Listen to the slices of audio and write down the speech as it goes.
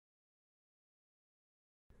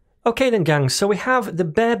Okay then gang, so we have the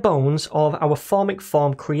bare bones of our Formik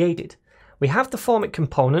form created. We have the Formik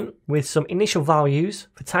component with some initial values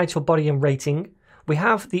for title, body and rating. We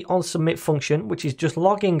have the onSubmit function, which is just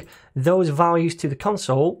logging those values to the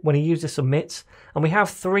console when a user submits. And we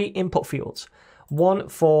have 3 input fields, one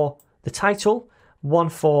for the title, one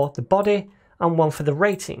for the body, and one for the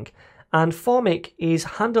rating. And Formik is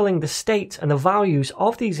handling the state and the values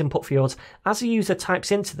of these input fields as a user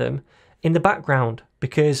types into them in the background,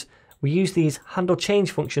 because we use these handle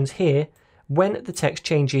change functions here when the text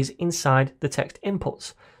changes inside the text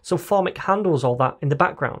inputs. So Formik handles all that in the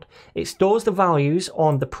background. It stores the values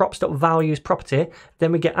on the props.values property,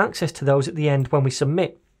 then we get access to those at the end when we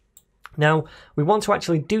submit. Now, we want to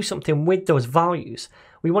actually do something with those values.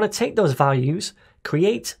 We want to take those values,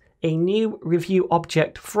 create a new review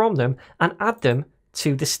object from them, and add them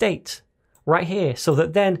to the state right here, so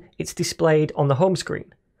that then it's displayed on the home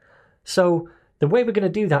screen. So the way we're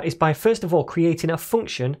going to do that is by first of all creating a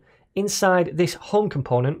function inside this home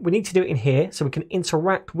component. We need to do it in here so we can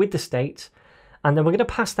interact with the state, and then we're going to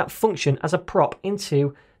pass that function as a prop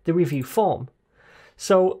into the review form.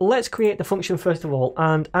 So let's create the function first of all,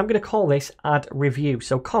 and I'm going to call this add review.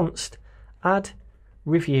 So const add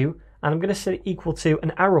review, and I'm going to set it equal to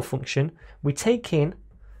an arrow function. We take in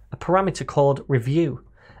a parameter called review,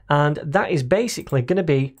 and that is basically going to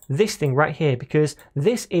be this thing right here, because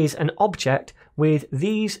this is an object with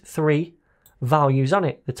these 3 values on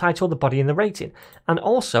it, the title, the body and the rating. And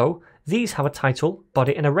also these have a title,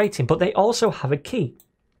 body and a rating, but they also have a key.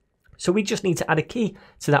 So we just need to add a key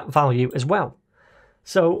to that value as well.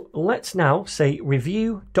 So let's now say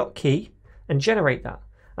review.key and generate that.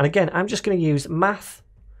 And again, I'm just going to use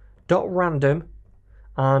math.random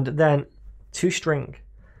and then toString.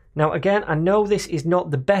 Now again, I know this is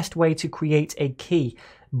not the best way to create a key,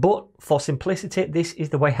 but for simplicity, this is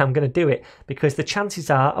the way I'm going to do it, because the chances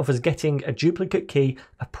are of us getting a duplicate key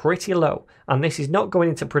are pretty low. And this is not going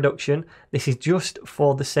into production. This is just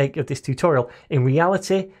for the sake of this tutorial. In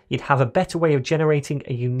reality, you'd have a better way of generating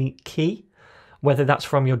a unique key, whether that's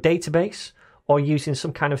from your database or using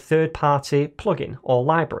some kind of third-party plugin or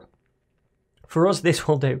library. For us, this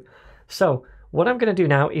will do. So what I'm going to do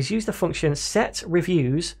now is use the function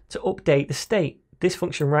setReviews to update the state, this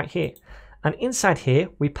function right here. And inside here,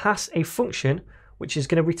 we pass a function which is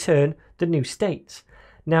going to return the new state.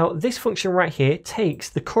 Now, this function right here takes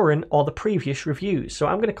the current or the previous reviews. So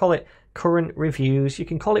I'm going to call it current reviews. You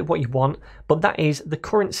can call it what you want, but that is the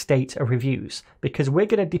current state of reviews, because we're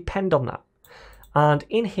going to depend on that. And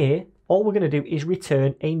in here, all we're going to do is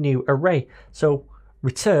return a new array. So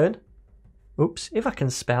return, oops, if I can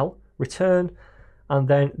spell, return, and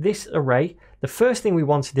then this array, the first thing we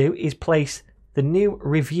want to do is place the new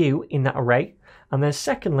review in that array. And then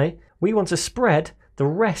secondly, we want to spread the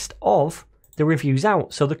rest of the reviews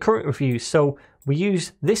out, so the current reviews. So we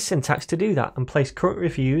use this syntax to do that and place current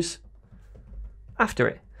reviews after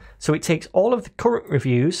it. So it takes all of the current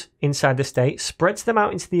reviews inside the state, spreads them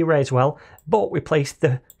out into the array as well, but we place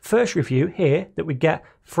the first review here that we get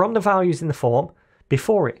from the values in the form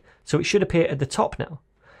before it. So it should appear at the top now.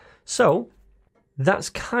 So that's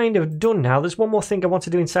kind of done now. There's one more thing I want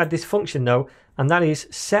to do inside this function though, and that is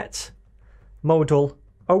set modal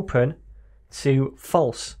open to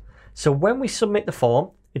false. So when we submit the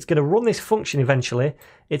form, it's going to run this function eventually.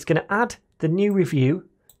 It's going to add the new review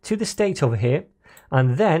to the state over here,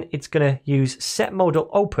 and then it's going to use set modal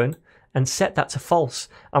open and set that to false.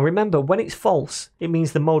 And remember, when it's false, it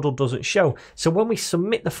means the modal doesn't show. So when we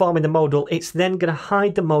submit the form in the modal, it's then going to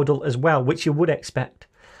hide the modal as well, which you would expect.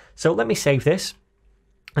 So let me save this.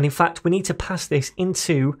 And in fact, we need to pass this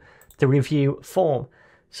into the review form.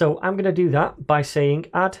 So I'm going to do that by saying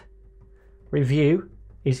add review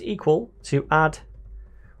is equal to add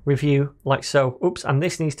review like so. Oops, and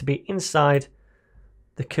this needs to be inside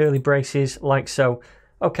the curly braces like so.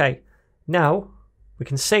 Okay, now we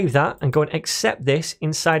can save that and go and accept this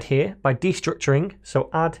inside here by destructuring. So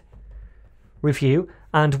add review,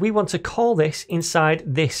 and we want to call this inside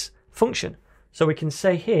this function. So we can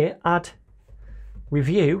say here add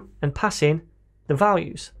review and pass in the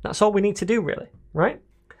values. That's all we need to do really, right?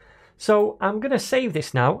 So I'm going to save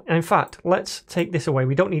this now, and in fact, let's take this away.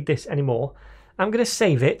 We don't need this anymore. I'm going to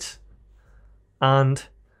save it and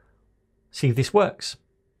see if this works.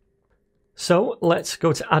 So let's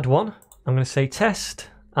go to add one. I'm going to say test,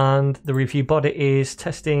 and the review body is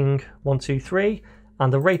testing 1, 2, 3,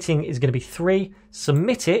 and the rating is going to be 3.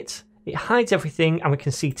 Submit it. It hides everything, and we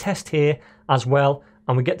can see test here as well,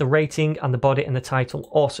 and we get the rating and the body and the title.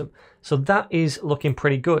 Awesome. So that is looking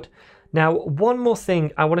pretty good. Now, one more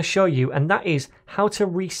thing I want to show you, and that is how to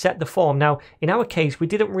reset the form. Now, in our case, we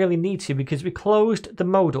didn't really need to because we closed the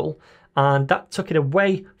modal and that took it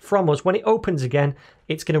away from us. When it opens again,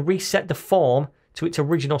 it's going to reset the form to its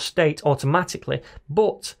original state automatically.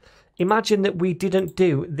 But imagine that we didn't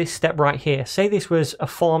do this step right here. Say this was a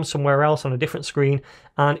form somewhere else on a different screen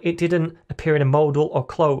and it didn't appear in a modal or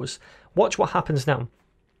close. Watch what happens now.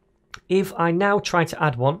 If I now try to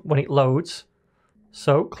add one when it loads,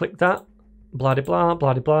 so click that, blah, blah,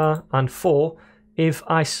 blah, blah, and 4. If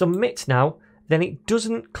I submit now, then it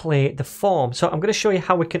doesn't clear the form. So I'm going to show you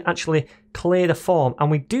how we can actually clear the form. And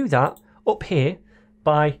we do that up here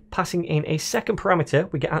by passing in a second parameter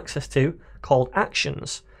we get access to called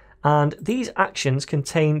actions. And these actions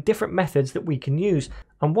contain different methods that we can use.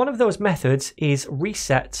 And one of those methods is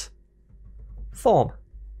reset form.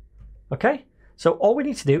 Okay? So all we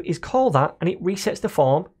need to do is call that and it resets the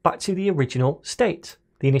form back to the original state,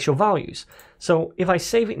 the initial values. So if I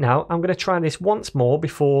save it now, I'm going to try this once more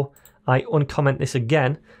before I uncomment this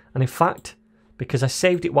again. And in fact, because I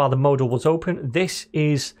saved it while the modal was open, this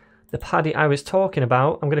is the paddy I was talking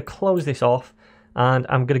about. I'm going to close this off and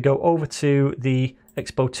I'm going to go over to the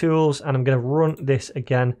Expo Tools and I'm going to run this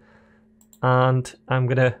again and I'm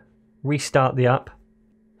going to restart the app.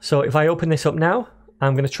 So if I open this up now,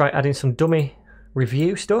 I'm going to try adding some dummy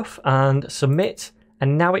review stuff and submit,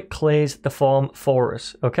 and now it clears the form for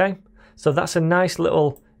us. Okay, so that's a nice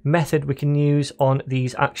little method we can use on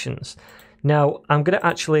these actions. Now I'm going to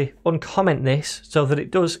actually uncomment this so that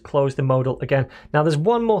it does close the modal again. Now there's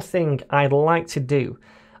one more thing I'd like to do,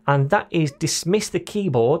 and that is dismiss the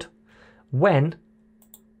keyboard when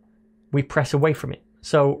we press away from it.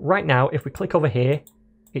 So right now if we click over here,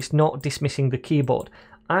 it's not dismissing the keyboard.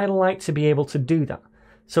 I like to be able to do that.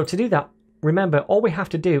 So to do that, remember, all we have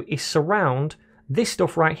to do is surround this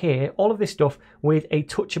stuff right here, all of this stuff, with a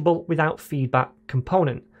touchable without feedback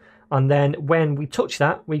component. And then when we touch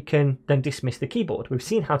that, we can then dismiss the keyboard. We've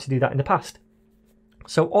seen how to do that in the past.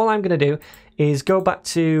 So all I'm going to do is go back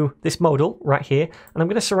to this modal right here, and I'm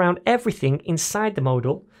going to surround everything inside the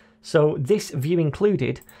modal, so this view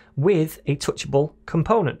included, with a touchable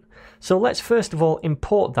component. So let's first of all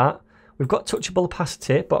import that. We've got touchable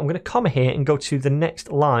opacity, but I'm going to comma here and go to the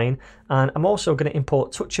next line, and I'm also going to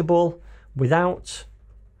import touchable without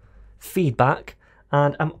feedback,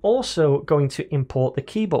 and I'm also going to import the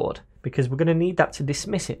keyboard because we're going to need that to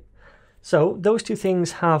dismiss it. So those two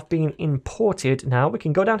things have been imported. Now we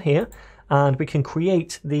can go down here and we can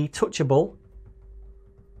create the touchable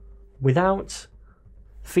without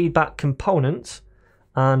feedback component,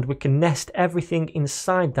 and we can nest everything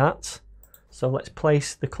inside that. So let's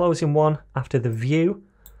place the closing one after the view,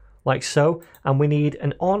 like so. And we need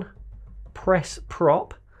an on press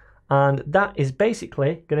prop, and that is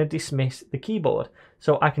basically going to dismiss the keyboard.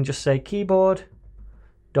 So I can just say keyboard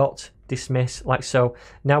dot dismiss, like so.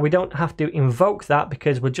 Now we don't have to invoke that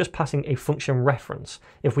because we're just passing a function reference.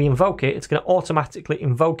 If we invoke it, it's going to automatically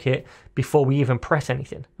invoke it before we even press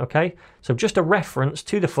anything. Okay, so just a reference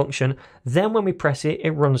to the function. Then when we press it,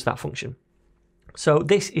 it runs that function. So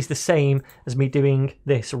this is the same as me doing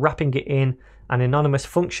this, wrapping it in an anonymous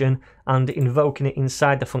function and invoking it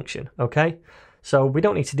inside the function. Okay, so we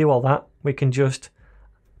don't need to do all that. We can just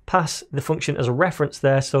pass the function as a reference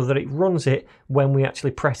there so that it runs it when we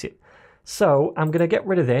actually press it. So I'm going to get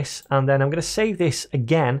rid of this, and then I'm going to save this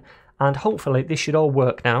again, and hopefully this should all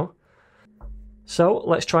work now. So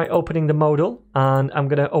let's try opening the modal, and I'm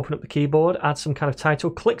going to open up the keyboard, add some kind of title,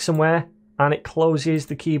 click somewhere, and it closes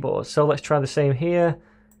the keyboard. So let's try the same here.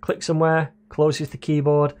 Click somewhere, closes the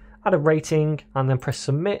keyboard, add a rating, and then press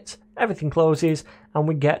submit. Everything closes, and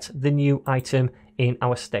we get the new item in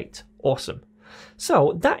our state. Awesome.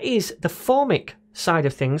 So that is the Formik side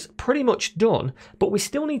of things pretty much done, but we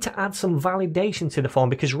still need to add some validation to the form,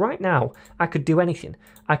 because right now I could do anything.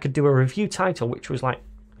 I could do a review title, which was like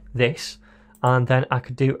this, and then I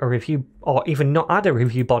could do a review, or even not add a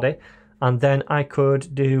review body, and then I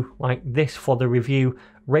could do like this for the review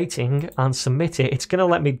rating and submit it. It's going to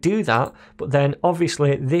let me do that, but then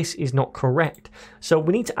obviously this is not correct. So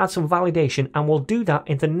we need to add some validation, and we'll do that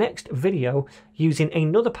in the next video using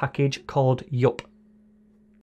another package called Yup.